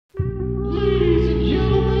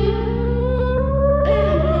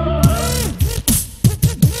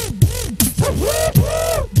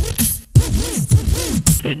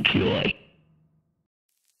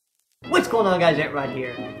going on, guys? Antrod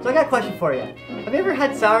here. So I got a question for you. Have you ever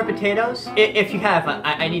had sour potatoes? If you have,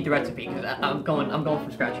 I need the recipe because I'm going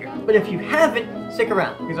from scratch here. But if you haven't, stick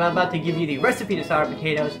around because I'm about to give you the recipe to sour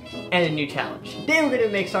potatoes and a new challenge. Today we're gonna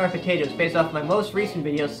make sour potatoes based off my most recent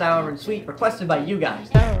video, Sour and Sweet, requested by you guys.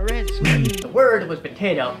 Sour and sweet. The word was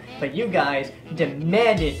potato, but you guys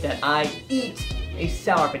demanded that I eat a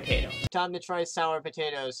sour potato. Time to try sour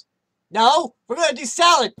potatoes. No, we're gonna do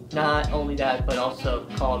salad! Not only that, but also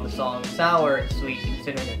call the song Sour and Sweet,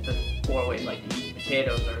 considering it's the 4 ways like to eat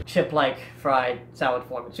potatoes or chip-like fried salad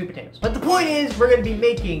form and sweet potatoes. But the point is, we're gonna be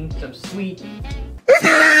making some sweet...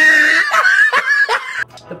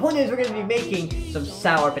 The point is, we're gonna be making some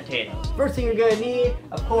sour potatoes. First thing you're gonna need,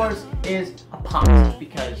 of course, is a pot,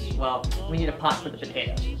 because, well, we need a pot for the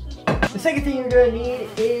potatoes. The second thing you're gonna need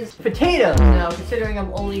is potatoes. Now, considering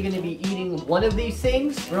I'm only gonna be eating one of these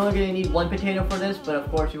things, we're only gonna need 1 potato for this, but of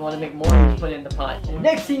course, if you wanna make more, you put it in the pot. And the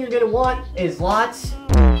next thing you're gonna want is lots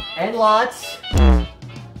and lots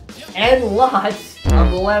and lots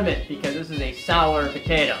of lemon, because this is a sour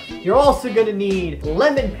potato. You're also gonna need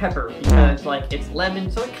lemon pepper, because like it's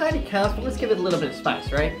lemon, so it kind of counts, but let's give it a little bit of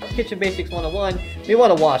spice, right? Kitchen Basics 101, we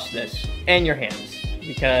wanna wash this, and your hands,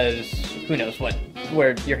 because who knows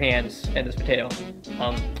where your hands and this potato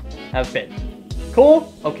have been.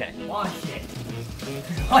 Cool? Okay. Wash it.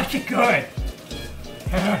 Wash it good.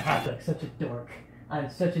 I'm such a dork. I'm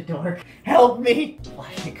such a dork. Help me!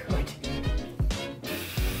 Wash it good.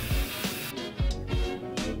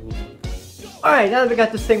 Alright, now that we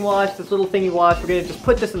got this thing washed, this little thingy washed, we're gonna just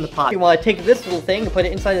put this in the pot. We wanna take this little thing and put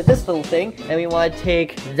it inside of this little thing, and we wanna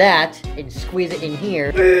take that and squeeze it in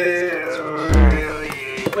here.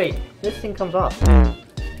 Wait, this thing comes off.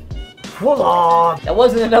 Hold on! That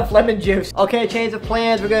wasn't enough lemon juice. Okay, change of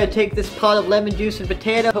plans. We're gonna take this pot of lemon juice and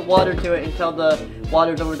potato, put water to it until the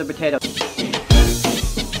water's over the potato.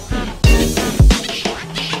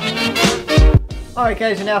 Alright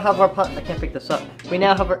guys, we now have our pot. I can't pick this up. We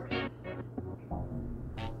now have our...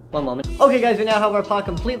 One moment. Okay guys, we now have our pot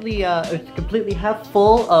completely half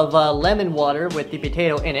full of lemon water with the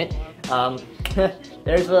potato in it.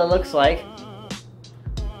 There's what it looks like.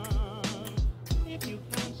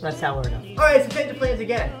 Not sour enough. Alright, so change of plans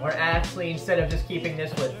again. We're actually, instead of just keeping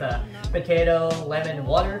this with potato, lemon, and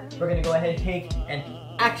water, we're gonna go ahead and take an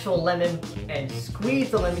actual lemon and squeeze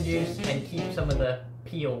the lemon juice and keep some of the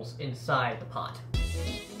peels inside the pot.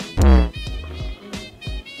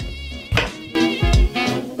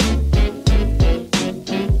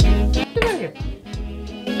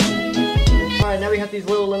 Alright, now we have these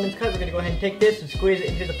little lemons cut. We're gonna go ahead and take this and squeeze it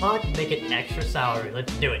into the pot and make it extra sour.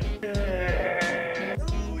 Let's do it.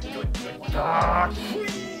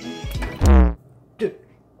 Dude,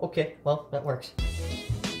 okay, well, that works.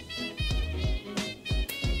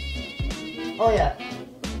 Oh yeah,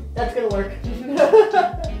 that's gonna work.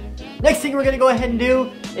 Next thing we're gonna go ahead and do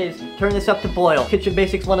is turn this up to boil. Kitchen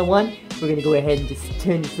Basics 101, we're gonna go ahead and just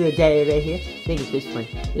turn this little guy right here. I think it's this one.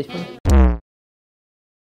 This one?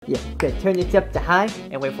 Yeah, good. Turn this up to high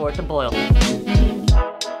and wait for it to boil.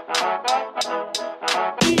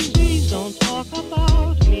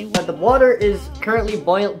 The water is currently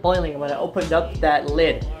boiling when I opened up that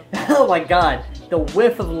lid. Oh my god, the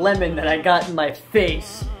whiff of lemon that I got in my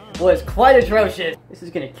face was quite atrocious. This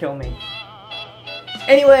is gonna kill me.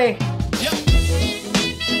 Anyway.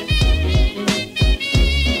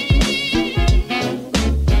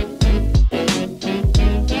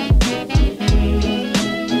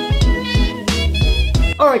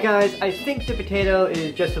 Alright guys, I think the potato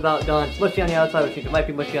is just about done. It's mushy on the outside, which means it might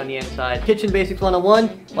be mushy on the inside. Kitchen Basics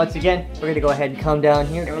 101, once again, we're gonna go ahead and come down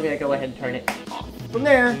here, and we're gonna go ahead and turn it off. From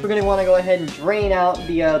there, we're gonna wanna go ahead and drain out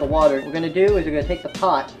the water. What we're gonna do is we're gonna take the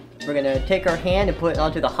pot, we're gonna take our hand and put it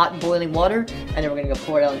onto the hot boiling water, and then we're gonna go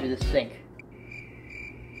pour it out into the sink.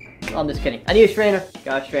 I'm just kidding. I need a strainer.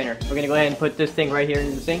 Got a strainer. We're gonna go ahead and put this thing right here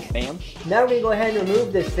in the sink. Bam. Now we're gonna go ahead and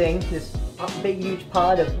remove this thing, this big huge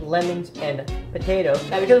pot of lemons and potatoes.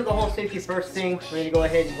 Now because of the whole safety first thing, we're gonna go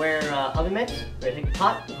ahead and wear oven mitts. We're gonna take the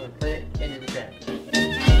pot and we're gonna put it into the strainer.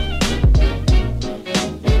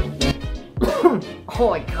 Oh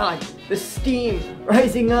my god, the steam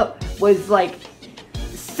rising up was like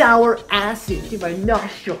sour acid to my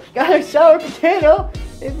nostril. Got a sour potato.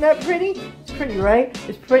 Isn't that pretty? It's pretty, right?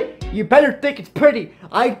 It's pretty. You better think it's pretty.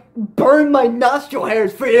 I burned my nostril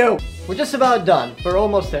hairs for you. We're just about done. We're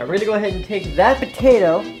almost there. We're gonna go ahead and take that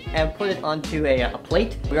potato and put it onto a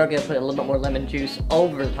plate. We are gonna put a little bit more lemon juice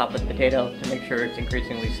over the top of the potato to make sure it's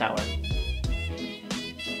increasingly sour.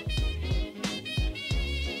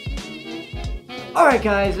 Alright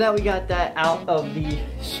guys, now we got that out of the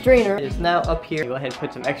strainer is now up here. Go ahead and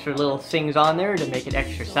put some extra little things on there to make it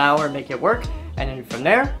extra sour, make it work. And then from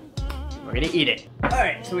there, we're gonna eat it.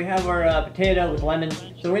 Alright, so we have our potato with lemon.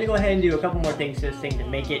 So we're gonna go ahead and do a couple more things to this thing to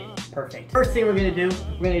make it perfect. First thing we're gonna do,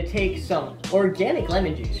 we're gonna take some organic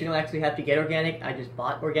lemon juice. You don't actually have to get organic. I just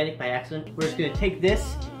bought organic by accident. We're just gonna take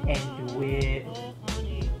this and do it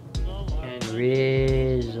and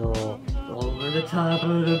drizzle over the top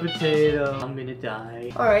of the potato. I'm gonna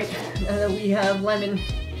die. Alright, we have lemon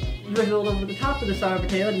drizzled over the top of the sour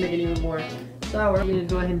potato to make it even more sour. I'm gonna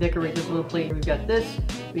go ahead and decorate this little plate. We've got this.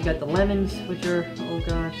 We got the lemons, which are, oh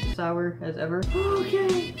gosh, sour as ever.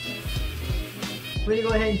 Okay. We're gonna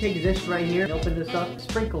go ahead and take this right here and open this up.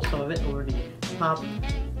 Sprinkle some of it over the top.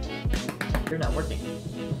 They're not working.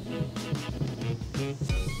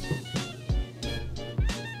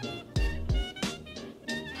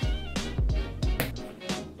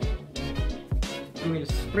 I'm gonna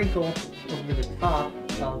sprinkle over the top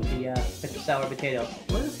of the sour potato.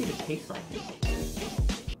 What does it even taste like?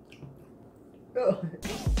 Oh.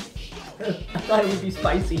 I thought it would be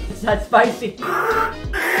spicy. It's not spicy.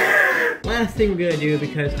 Last thing we're gonna do,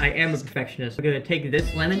 because I am a perfectionist, we're gonna take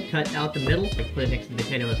this lemon, cut out the middle, and put it next to the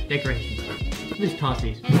potato as decoration. Just toss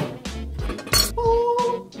these.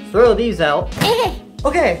 Throw these out.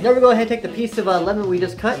 Okay, now we're gonna go ahead and take the piece of lemon we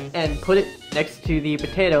just cut and put it next to the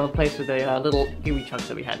potato in place of the little gooey chunks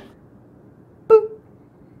that we had.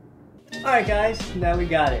 Alright guys, now we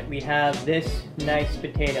got it. We have this nice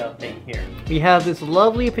potato thing here. We have this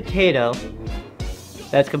lovely potato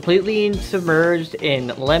that's completely submerged in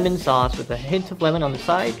lemon sauce with a hint of lemon on the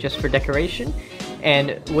side just for decoration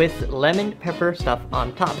and with lemon pepper stuff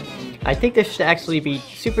on top. I think this should actually be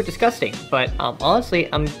super disgusting, but honestly,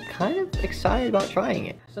 I'm kind of excited about trying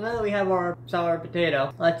it. So now that we have our sour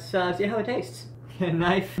potato, let's see how it tastes. A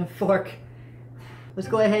knife and a fork. Let's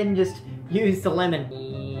go ahead and just use the lemon.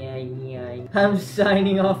 I'm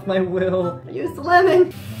signing off my will. I used the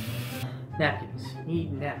lemon! Napkins.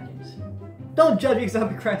 Need napkins. Don't judge me because I'm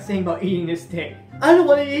procrastinating about eating this thing. I don't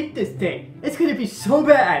want to eat this thing. It's gonna be so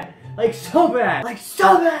bad. Like so bad. Like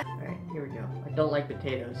so bad! Alright, here we go. I don't like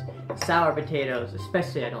potatoes. Sour potatoes,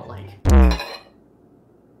 especially I don't like. I'm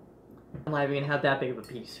not even gonna have that big of a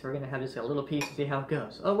piece. We're gonna have just a little piece to see how it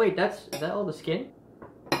goes. Oh wait, is that all the skin?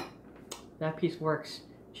 That piece works.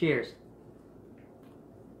 Cheers.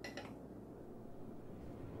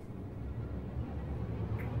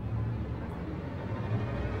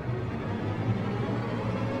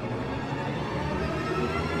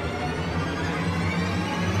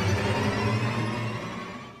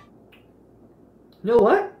 You know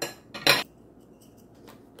what?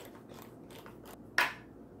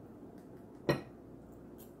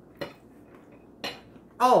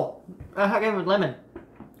 Oh, I gave it lemon.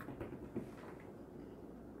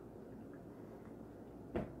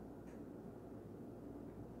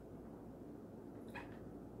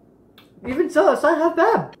 Even so, it's not half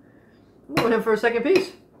bad. I'm going in for a second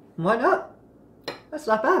piece. Why not? That's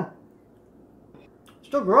not bad.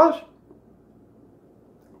 Still gross.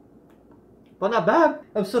 But not bad.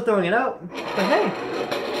 I'm still throwing it out. But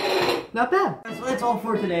hey, not bad. So that's all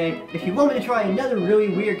for today. If you want me to try another really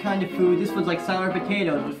weird kind of food, this was like sour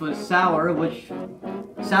potatoes, which was sour,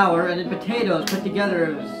 and then potatoes put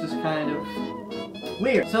together, it was just kind of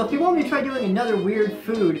weird. So if you want me to try doing another weird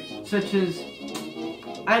food, such as,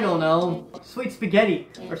 I don't know, sweet spaghetti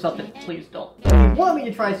or something, please don't. If you want me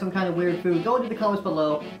to try some kind of weird food, go into the comments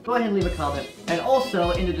below, go ahead and leave a comment. And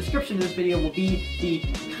also, in the description of this video will be the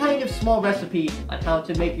kind of small recipe on how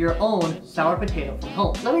to make your own sour potato from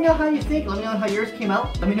home. Let me know how you think, let me know how yours came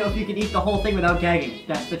out. Let me know if you can eat the whole thing without gagging.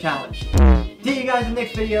 That's the challenge. See you guys in the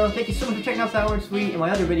next video. Thank you so much for checking out Sour and Sweet and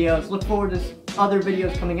my other videos. Look forward to other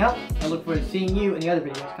videos coming out. I look forward to seeing you in the other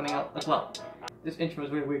videos coming out as well. This intro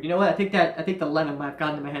is really weird. You know what? I think the lemon might have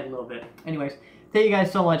gotten in my head a little bit. Anyways, thank you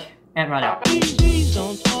guys so much, and right out. Please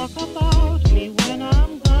don't talk about me when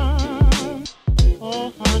I'm